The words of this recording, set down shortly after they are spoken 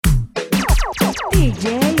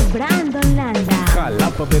DJ Brandon Landa.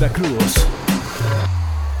 Jalapa, Veracruz.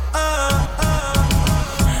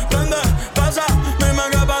 Prende, pasa, dime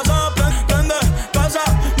qué pasó. Prende, pasa,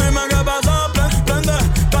 dime qué pasó. Prende,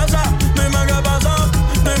 pasa, dime qué pasó.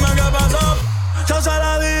 Dime qué pasó. Se hace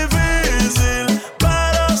la difícil,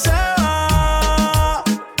 pero se va.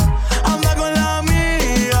 Anda con la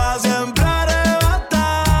amiga, siempre arrebata.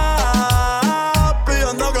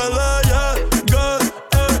 Pidiendo que le llegue,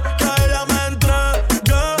 que a ella me entregue.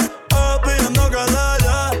 Pidiendo que le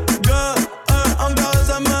llegue, aunque a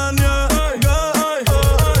veces me niegue.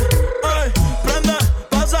 Prende,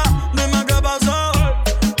 pasa, dime qué pasó.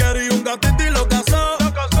 Quería un gatito y lo casó.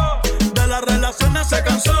 De las relaciones se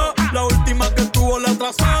cansó. La última que tuvo la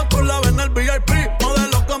atrasó. Tú la ves en el VIP,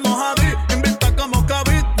 modelo como Javi, invita como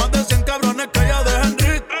Kavit. Más de 100 cabrones que ella deja en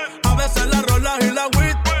Rit. A veces la rola y la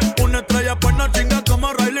wit. Una estrella pues no chinga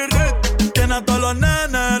como Riley Reid. Tiene a todos los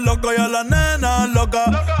nenes locos y a las nenas locas.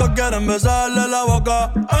 Todos quieren besarle la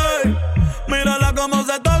boca. Ey, mírala cómo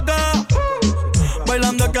se toca.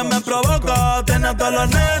 Bailando es que me provoca. Tiene a todos los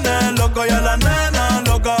nenes locos y a las nenas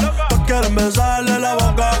locas. Todos quieren besarle la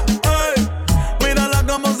boca. Ey, mírala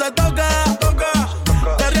cómo se toca.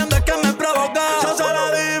 Perreando es que me provoca. Se hace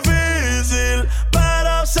la difícil,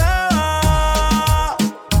 pero se va.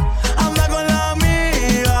 Anda con la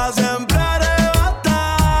amiga, siempre arrebata.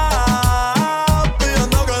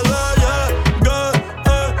 Pidiendo que le llegue,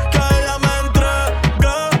 que a ella me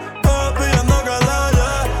entregue. Pidiendo que le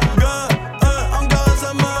llegue, aunque a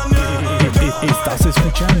veces me niegue. Estás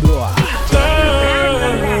escuchando a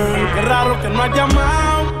Qué raro que no has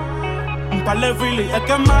llamado. Un par de filis he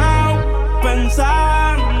quemado.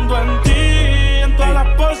 Pensando en ti, en todas las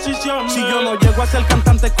posiciones. Si yo no llego a ser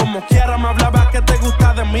cantante como quiera, me hablabas que te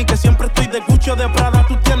gusta de mí, que siempre estoy de Gucci o de Prada.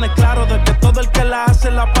 Tú tienes claro de que todo el que la hace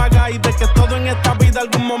la paga y de que todo en esta vida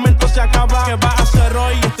algún momento se acaba. ¿Qué vas a hacer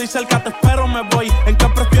hoy? Estoy cerca, te espero, me voy. ¿En qué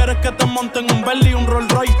prefieres que te monten un Bentley y un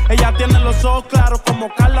Rolls Royce? Ella tiene los ojos claros como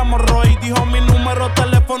Carla Morroy. Dijo mi número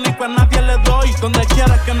telefónico a nadie le doy. Donde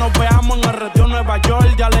quieras que nos veamos en el retiro Nueva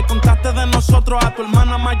York. Ya le contaste de nosotros a tu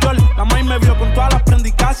hermana mayor. La maíz me vio con todas las prendas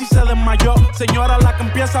y casi se desmayó. Señora, la que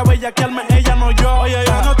empieza a bellaquearme, ella no yo. Oye,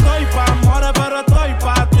 yo no estoy pa' amores, pero estoy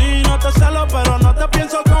pa' ti. No te celo, pero no te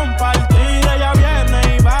pienso compartir. Ella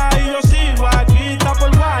viene y va y yo sigo aquí. Está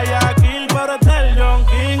por Guayaquil, pero es del John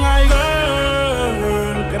King. Ay,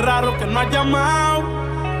 girl, qué raro que no has llamado.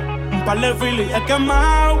 Un par de filis he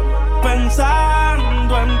quemado.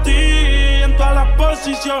 Pensando en ti, en todas las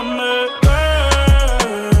posiciones.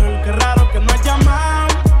 Girl, qué raro que no has llamado.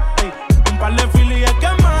 Ey, un par de filis he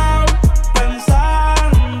quemado.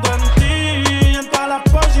 Pensando en ti, en todas las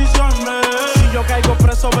posiciones. Si yo caigo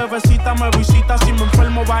preso, bebecita me visita. Si me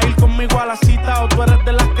enfermo, va a ir conmigo a la cita. O tú eres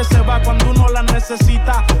de las que se va cuando uno la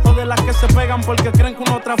necesita. O de las que se pegan porque creen que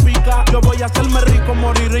uno trafica. Yo voy a hacerme rico,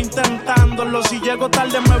 moriré intentándolo. Si llego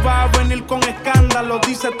tarde me va a venir con escándalo.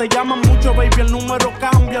 Dice, te llaman mucho, baby, el número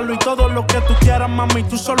cámbialo. Y todo lo que tú quieras, mami,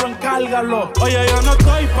 tú solo encárgalo. Oye, yo no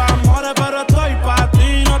estoy pa' amores, pero estoy pa'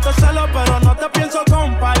 ti. No te celo, pero no te pienso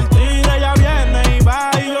compartir. Ella viene y va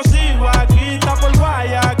y yo sigo aquí. Está por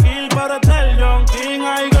Guayaquil, pero es del John King.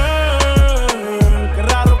 Ay, girl, qué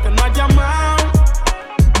raro que no has llamado.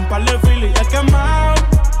 Un par de filis he quemado.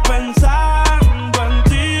 Pensando en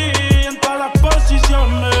ti, en todas las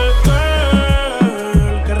posiciones.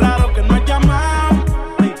 Girl, qué raro que no has llamado.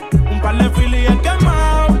 Ey, un par de filis he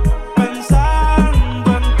quemado.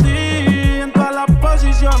 Pensando en ti, en todas las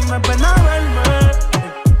posiciones. Ven a verme.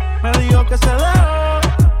 Me dijo que se dejó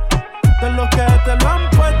de los que te lo han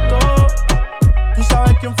puesto. Tú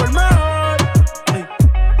sabes quién fue el mejor. Ey,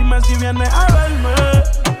 dime si vienes a verme.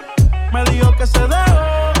 Me dijo que se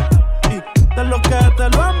dejó de los que te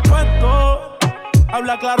lo han puesto.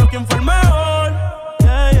 Habla claro quién fue el mejor.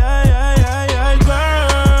 Yeah, yeah, yeah, yeah, yeah,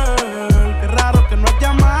 girl. Qué raro que no has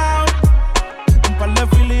llamado. Un par de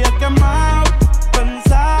filis he quemado.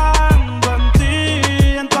 Pensando en ti,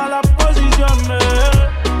 en todas las posiciones.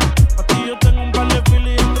 A ti yo tengo un par de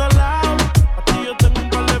filis enrolados. A ti yo tengo un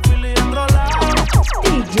par de filis enrolados.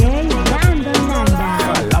 DJ Brandon Landa.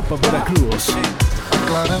 Jalapa, Veracruz.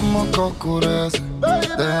 Aclaremos que oscurece.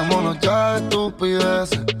 Dejémonos ya de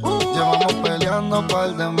estupideces. Llevamos peleando un par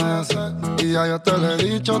de meses y ya yo te lo he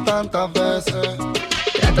dicho tantas veces.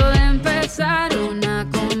 Trato de empezar una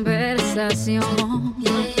conversación,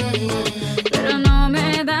 pero no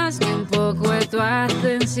me das ni un poco de tu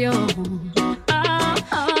atención.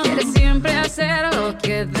 Quieres siempre hacer lo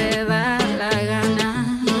que te da la gana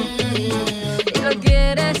y lo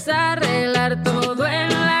quieres arreglar todo en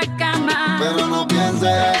la cama. Pero no pienses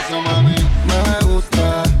eso, mami. Me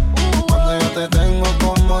gusta cuando yo te tengo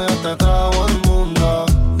como yo te trago.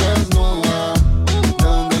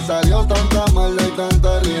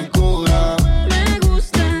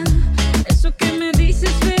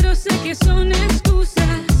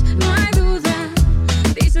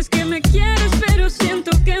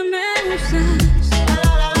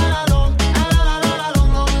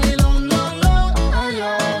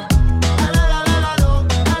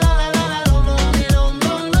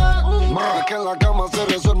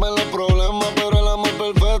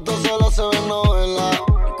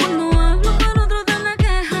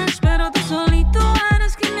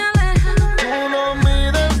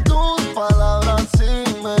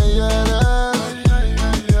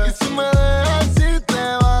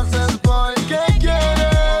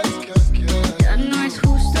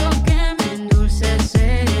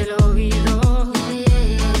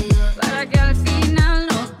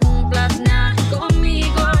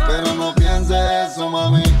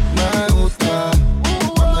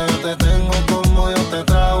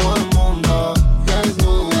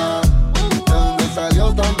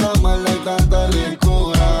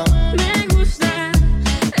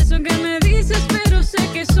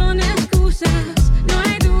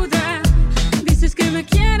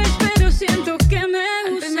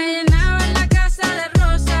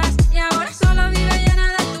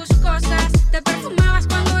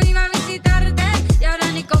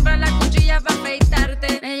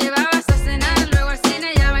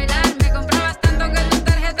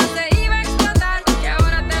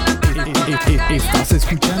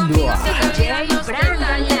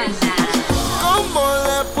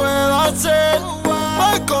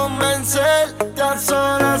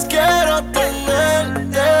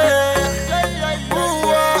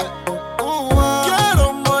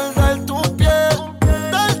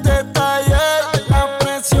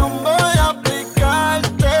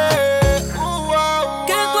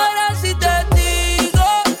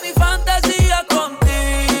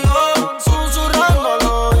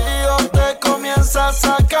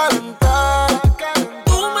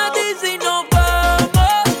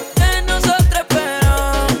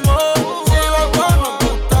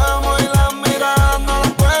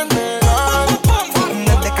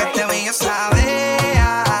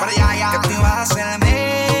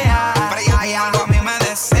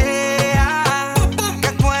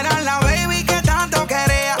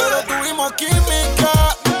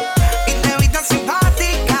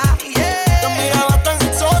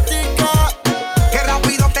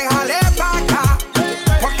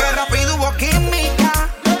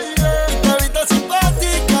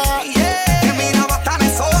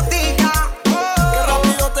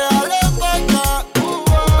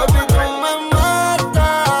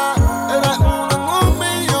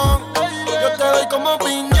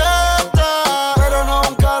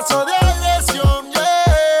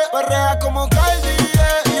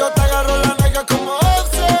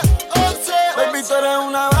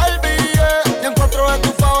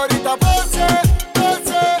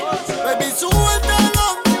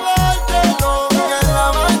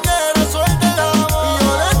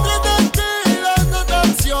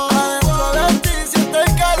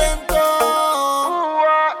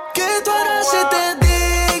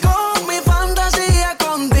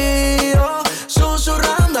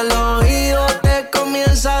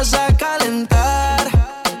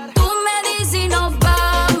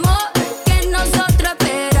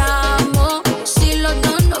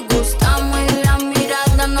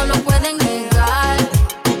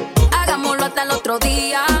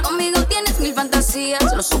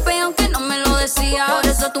 quería. Por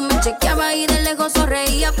eso tú me chequeabas y de lejos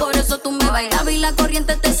sonreías. Por eso tú me bailabas y la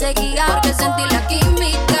corriente te seguía. Porque sentí la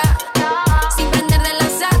química sin prender de la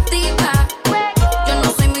sativa. Yo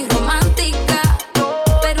no soy muy romántica,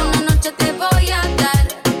 pero una noche te voy a dar.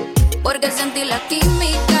 Porque sentí la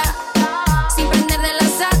química sin prender de la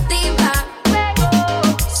sativa.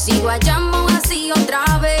 Si guayamos así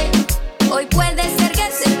otra vez, hoy puede ser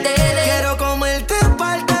que se te dé. Quiero comerte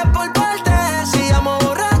parte por parte. Si llamo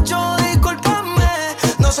borracho, discúlpame.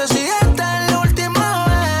 No sé si esta es la última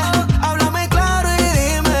vez. Háblame claro y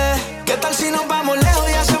dime, ¿qué tal si nos vamos lejos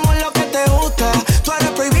y hacemos lo que te gusta? Tú eres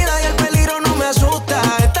prohibida y el peligro no me asusta.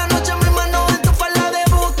 Esta noche mis manos en tu falda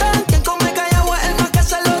debutan. Quien come callado es el más que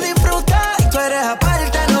se lo disfruta. Y tú eres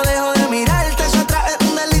aparte, no dejo de mirarte. Si atrás es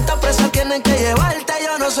un delito, preso tienen que llevarte.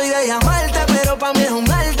 Yo no soy de llamarte, pero pa' mí es un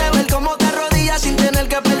arte ver cómo te arrodillas sin tener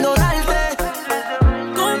que perdonarte.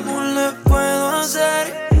 ¿Cómo le puedo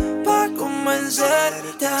hacer pa'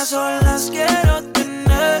 convencerte? A solas quiero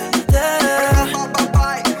tenerte.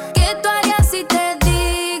 ¿Qué tú harías si te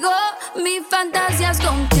digo mis fantasías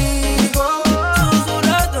contigo?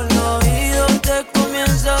 Susurrando el oído te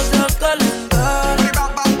comienzas a calentar.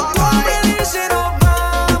 Tú me dices nos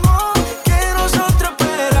vamos, que nosotros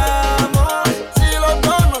esperamos. Si los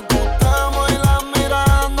dos nos gustamos y las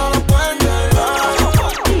miradas no lo pueden llevar.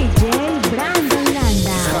 DJ Brandon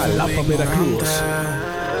Landa. Jalapa, Veracruz.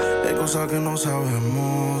 Hay cosas que no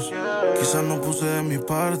sabemos. Quizás no puse de mi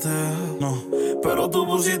parte, no, pero tú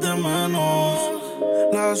pusiste menos.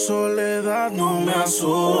 La soledad no me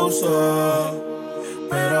asusta,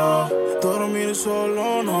 pero dormir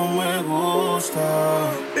solo no me gusta.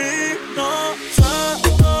 Y no sé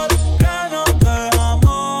por qué no te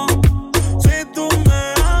amo. Si tú me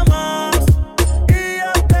amas y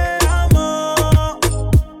yo te amo.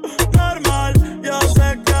 Normal, yo sé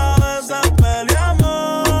que a veces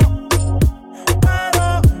peleamos,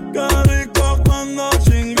 pero qué rico cuando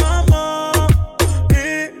chingamos.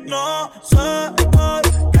 Y no sé por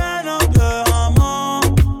qué no te amo.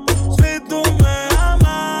 Si tú me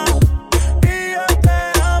amas y yo te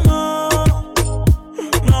amo.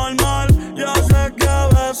 Normal, yo sé que a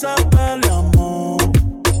veces peleamos,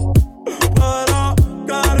 pero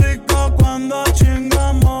qué rico cuando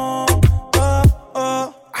chingamos.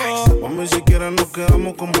 Mami, si quieres nos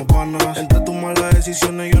quedamos como panas. Entre tus malas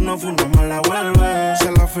decisiones yo no fui una mala vuelve. Si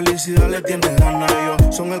a la felicidad le tienes ganas,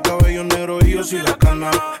 ellos son el cabello negro y yo soy la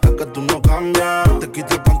cana. Es que tú no cambias. Te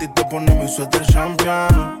quito el panty y te pones mi suéter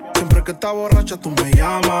champion. Siempre que estás borracha tú me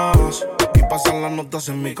llamas y pasan las notas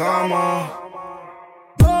en mi cama.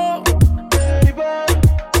 Oh, baby,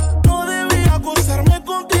 no debía acostarme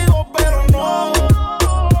contigo, pero no.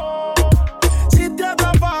 Si te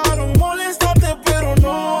atraparon, moléstate, pero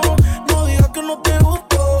no. No digas que no te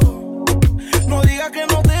gustó. No digas que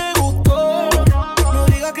no te gustó. No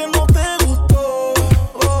digas que no te gustó.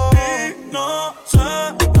 Oh. Y no sé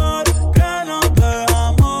por qué no te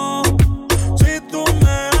amo. Si tú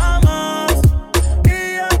me amas y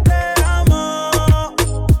yo te amo.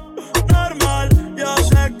 Normal, yo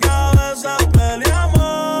sé que a veces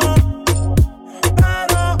peleamos,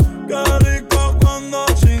 pero qué rico cuando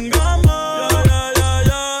chingamos.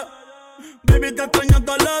 Yeah. Baby, te extraño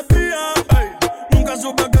todos los días. Ey, nunca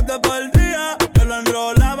supe que te perdía. Yo lo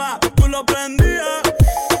enrolaba, tú lo prendías.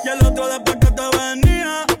 Y el otro después que te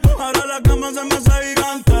venía. Ahora la cama se me hace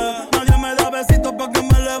gigante. Nadie me da besitos pa' que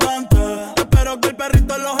me levante. Espero que el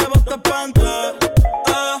perrito en los jebos te espante.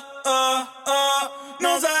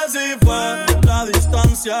 No sé si fue la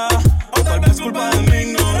distancia o tal vez culpa de mi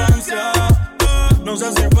ignorancia. No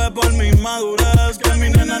sé si fue por mi madurez que mi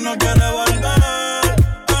nena no quiere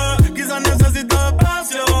volver. Quizás necesito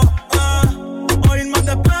espacio, o ir más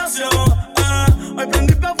despacio. Hoy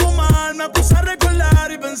prendí pa' fumar, me puse a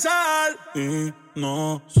recordar y pensar. Y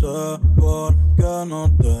no sé por qué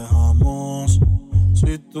nos dejamos.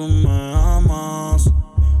 Si tú me amas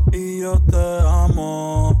y yo te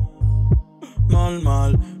amo.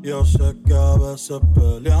 Normal, yo sé que a veces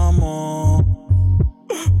peleamos,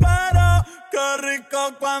 pero qué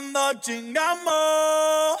rico cuando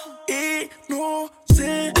chingamos. Y no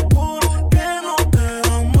sé por qué no te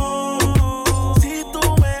amo. Si tú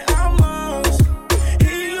me amas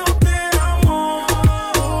y yo te amo.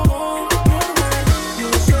 Yo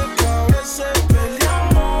sé que a veces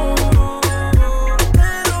peleamos,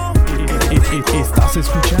 pero Estás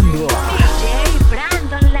escuchando a DJ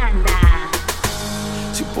Brandon Landa.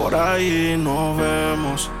 si por ahí nos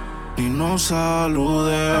vemos y nos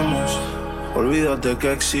saludemos, olvídate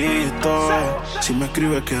que existo. Si me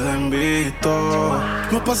escribes queda en visto.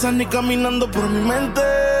 No pasas ni caminando por mi mente.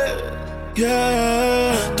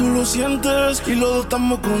 Yeah, tú lo sientes y los dos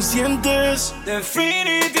estamos conscientes.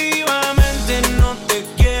 Definitivamente no te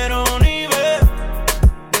quiero ni ver.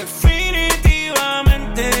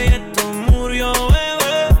 Definitivamente esto murió,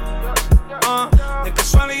 bebé. De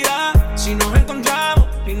casualidad, si nos encontramos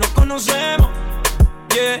y nos conocemos,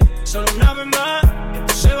 yeah, solo una vez más,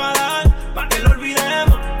 esto se va a dar para que lo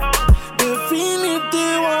olvidemos.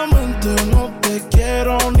 Definitivamente no te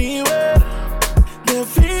quiero ni ver.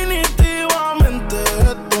 Definitivamente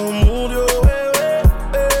esto murió, bebé.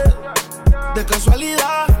 De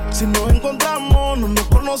casualidad, si nos encontramos, no nos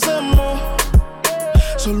conocemos.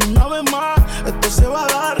 Solo una vez más, esto se va a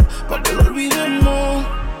dar para que lo olvidemos.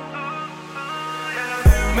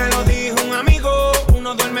 Me lo dijo un amigo,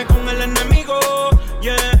 uno duerme con el enemigo.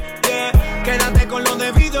 Yeah, yeah, quédate con lo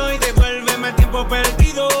debido y devuélveme el tiempo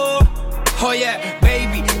perdido. Oye,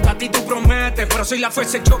 baby, a ti tú prometes, pero soy la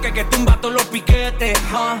fuerza de choque que tumba todos los piquetes.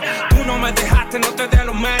 Tú no me dejaste, no te dé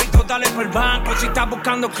los méritos, dale por el banco si estás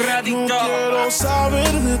buscando crédito. No quiero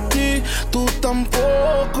saber de ti, tú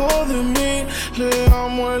tampoco de mí.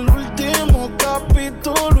 Leamos el último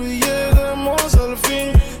capítulo y lleguemos al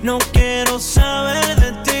fin. No quiero saber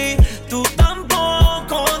de ti, tú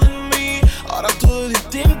tampoco de mí. Ahora todo es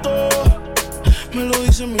distinto, me lo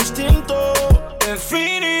dice mi instinto.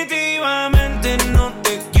 Definitivamente no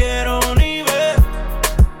te quiero ni ver.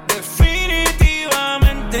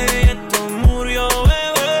 Definitivamente esto murió,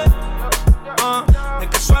 bebé. De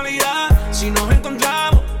casualidad, si nos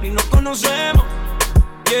encontramos y nos conocemos,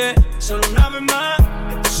 yeah, solo una vez más,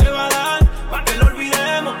 esto se va a dar para que lo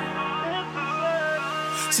olvidemos.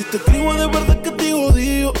 Si te escribo de verdad que te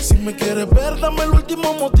odio. Si me quieres ver, dame el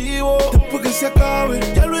último motivo. Después que se acabe,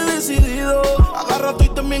 ya lo he decidido. Agarra tú y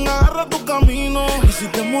también agarra tu camino. Y si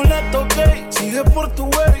te molesta, ok, sigue por tu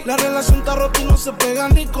way. La relación está rota y no se pega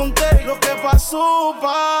ni con té. Lo que pasó,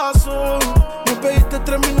 pasó. Me pediste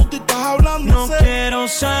 3 minutos y estás hablando. No quiero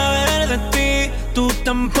saber de ti, tú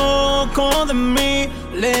tampoco de mí.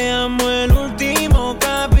 Leamos el último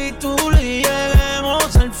capítulo y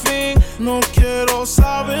lleguemos al fin. No quiero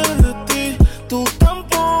saber de ti, tú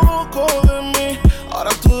tampoco de mí.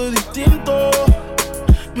 Ahora todo es distinto,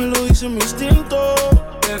 me lo dice mi instinto.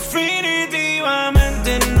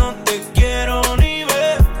 Definitivamente no te quiero ni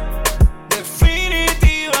ver.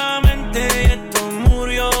 Definitivamente esto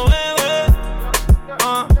murió, bebé.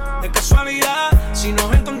 De casualidad, si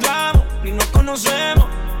nos encontramos y nos conocemos,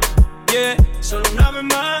 yeah, solo una vez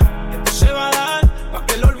más, esto se va a dar para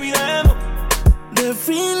que lo olvidemos.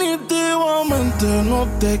 Definitivamente no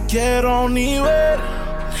te quiero ni ver.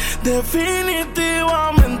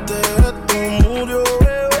 Definitivamente esto murió,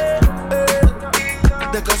 bebé.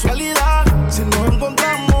 De casualidad, si nos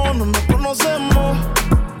encontramos, no nos conocemos.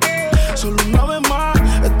 Solo una vez más,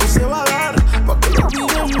 esto se va a dar para que lo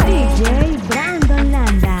olvidemos. DJ Brandon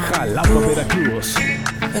Landa. Jalapa Veracruz.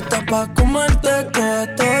 Está pa' comerte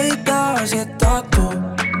toda todita, así estás tú.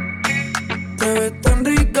 Te ves tan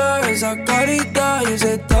rica esa carita y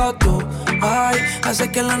ese tatu. Ay,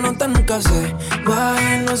 hace que la nota nunca se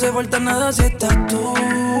baje. No se falta nada si estás tú.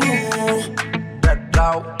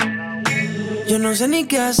 Yo no sé ni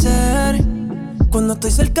qué hacer cuando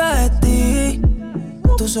estoy cerca de ti.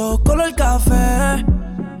 Tus ojos color café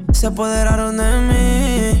se apoderaron de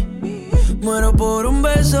mí. Muero por un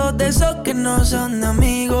beso de esos que no son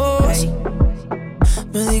amigos.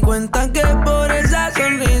 Me di cuenta que por esa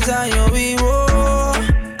sonrisa yo vivo.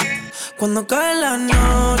 Cuando cae la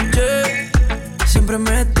noche, siempre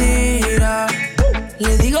me tira.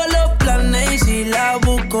 Le digo los planes y si la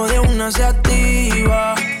busco de una se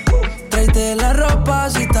activa. Tráete la ropa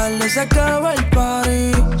si tarde se acaba el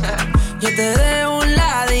party. Yo te dejo un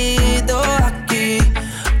ladito aquí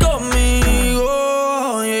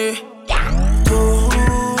conmigo, yeah. Tú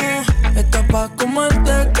estás pa'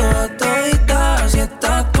 comerte toda todita, así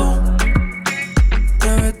estás tú. Te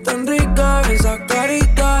ves tan rica esa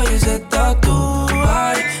carita y ese tatu.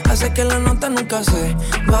 Ay, hace que la nota nunca se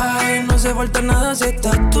baje. No se falta nada si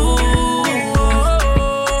estás tú.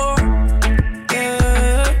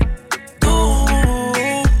 Tú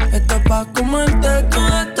estás pa' comerte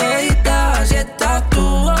toda todita, así estás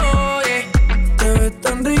tú. Te ves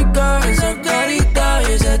tan rica esa carita y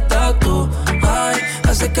ese tatu. Ay,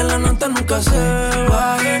 hace que la nota nunca se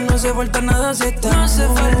baje. No se falta nada si estás. No se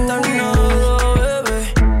falta nada,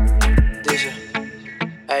 bebé. Dice,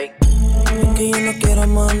 ey, es que yo no quiero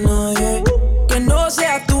más nadie que no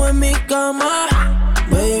seas tú en mi cama.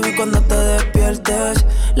 Baby, cuando te despiertes,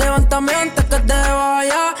 levántame antes que te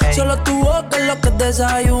vaya. Solo tu boca es lo que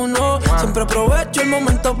desayuno. Siempre aprovecho el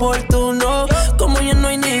momento oportuno. Como ya no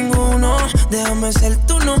hay ninguno, déjame ser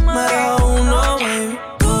tu número uno, baby.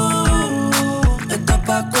 Tú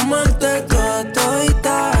pa' comerte toda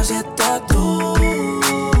todita, así estás tú.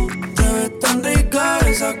 Te ves tan rica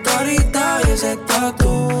esa carita y ese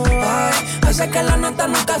tatu. Ay, hace que la nota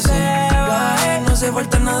nunca se baje. No se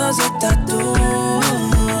falta nada si estás tú.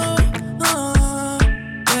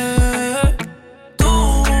 Tú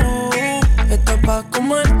estás pa'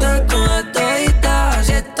 comerte toda todita,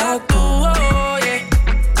 así estás tú. Oh, yeah.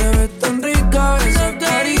 Te ves tan rica esa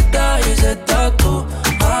carita y ese tatu.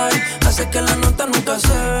 Ay, hace que la nota nunca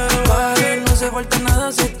se baje. No se falta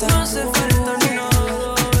nada si estás. No se falta nada.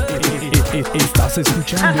 Estás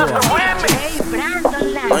escuchando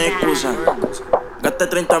No hay excusa. Gasté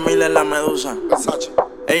 30,000 en la medusa.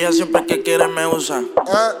 Ella siempre que quiere me usa.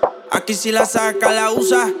 Aquí si la saca la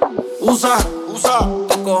usa. Usa.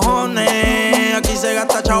 ¿Qué cojones? Aquí se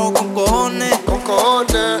gasta chavo con cojones.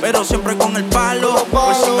 Pero siempre con el palo.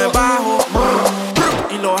 Por si me bajo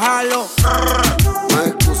y lo jalo. No hay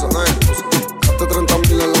excusa. Gasté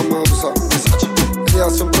 30,000 en la medusa. Ella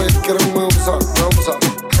siempre quiere me usa.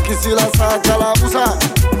 Aquí si la saca la usa.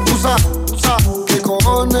 ¿Qué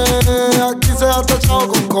cojones? Aquí se ha tachado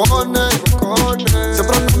con cojones.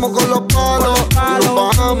 Siempre andamos con los palos y nos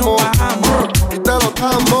bajamos y te lo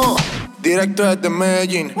damos. Directo desde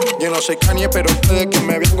Medellín. Yo no soy Kanye, pero puede que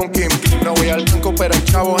me vean con Kim. No voy al banco, pero hay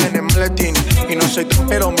chavos en el maletín. Y no soy tú,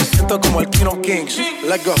 pero me siento como el King of Kings.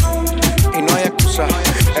 Let's go. Y no hay excusa.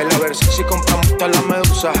 En la versión si compramos toda la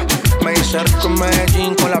medusa. Me hice rico en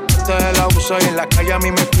Medellín con la puerta de la USA. Y en la calle a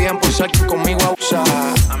mí me piden por ser que conmigo abusa.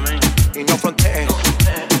 Y no fronteen,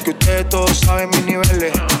 que ustedes todos saben mis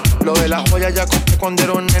niveles. Lo de las joyas ya compré cuando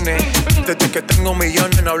era un nene. Desde que tengo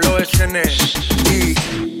millones no hablo de cienes. Y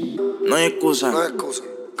no hay excusa.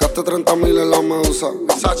 Gasté 30,000 en la medusa.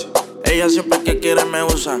 Ella siempre que quiere me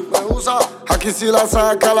usa. Aquí si la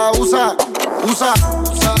saca la usa.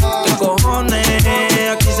 ¿Qué cojones?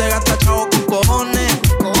 Aquí se gasta chavo con cojones.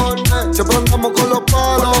 Siempre andamos con los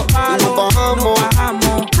palos y nos bajamos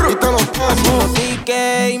y te lo damos. Los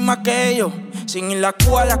tickets y más que ellos. Sin ir la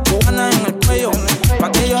Cuba, las cubanas en el cuello.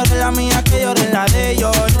 Pa' que llore la mía, que llore la de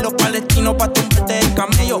ellos. Los palestinos pa' tumbarte el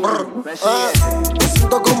camello. Me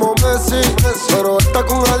siento como Messi, pero está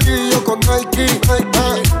con Ali y yo con Nike.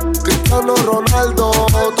 Cristiano Ronaldo,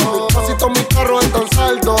 todos mis carros están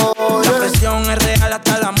saldos. La presión es real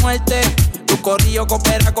hasta la muerte. Tu corrillo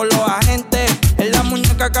coopera con los agentes. En la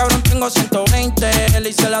muñeca, cabrón, tengo 120. Le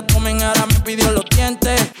hice la tomen, ahora me pidió los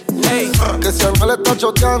dientes. Hey. Que si Anuel está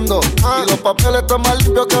choteando y los papeles están más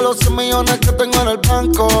limpios que los 100 millones que tengo en el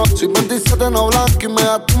banco. Soy 27 no blanco y me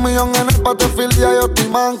das 1 millón en el patefilia y yo estoy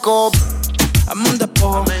manco. Hazme un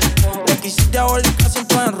despojo. Le quisiste abolicar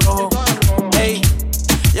siento en rojo. Ey,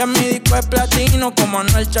 ya mi disco es platino. Como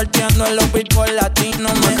Anuel charteando en los billboards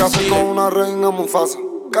latinos. Me casé con una reina Mufasa.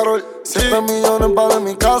 Carol, 7 millones vale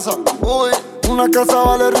mi casa. Uy, una casa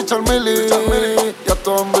vale Richard Mille. Ya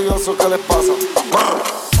todo envidioso, ¿qué les pasa?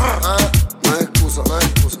 No hay excusa.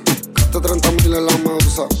 Gasté 30,000 en la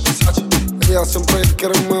medusa. Ella siempre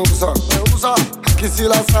quiere me usa. Aquí si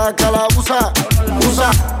la saca la usa.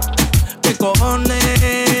 ¿Qué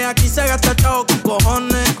cojones? Aquí se gasta chavo con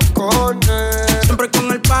cojones. Siempre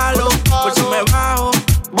con el palo. Por si me bajo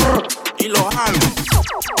y lo jalo.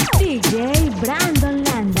 DJ Brandon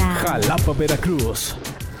Landa. Jalapa, Veracruz.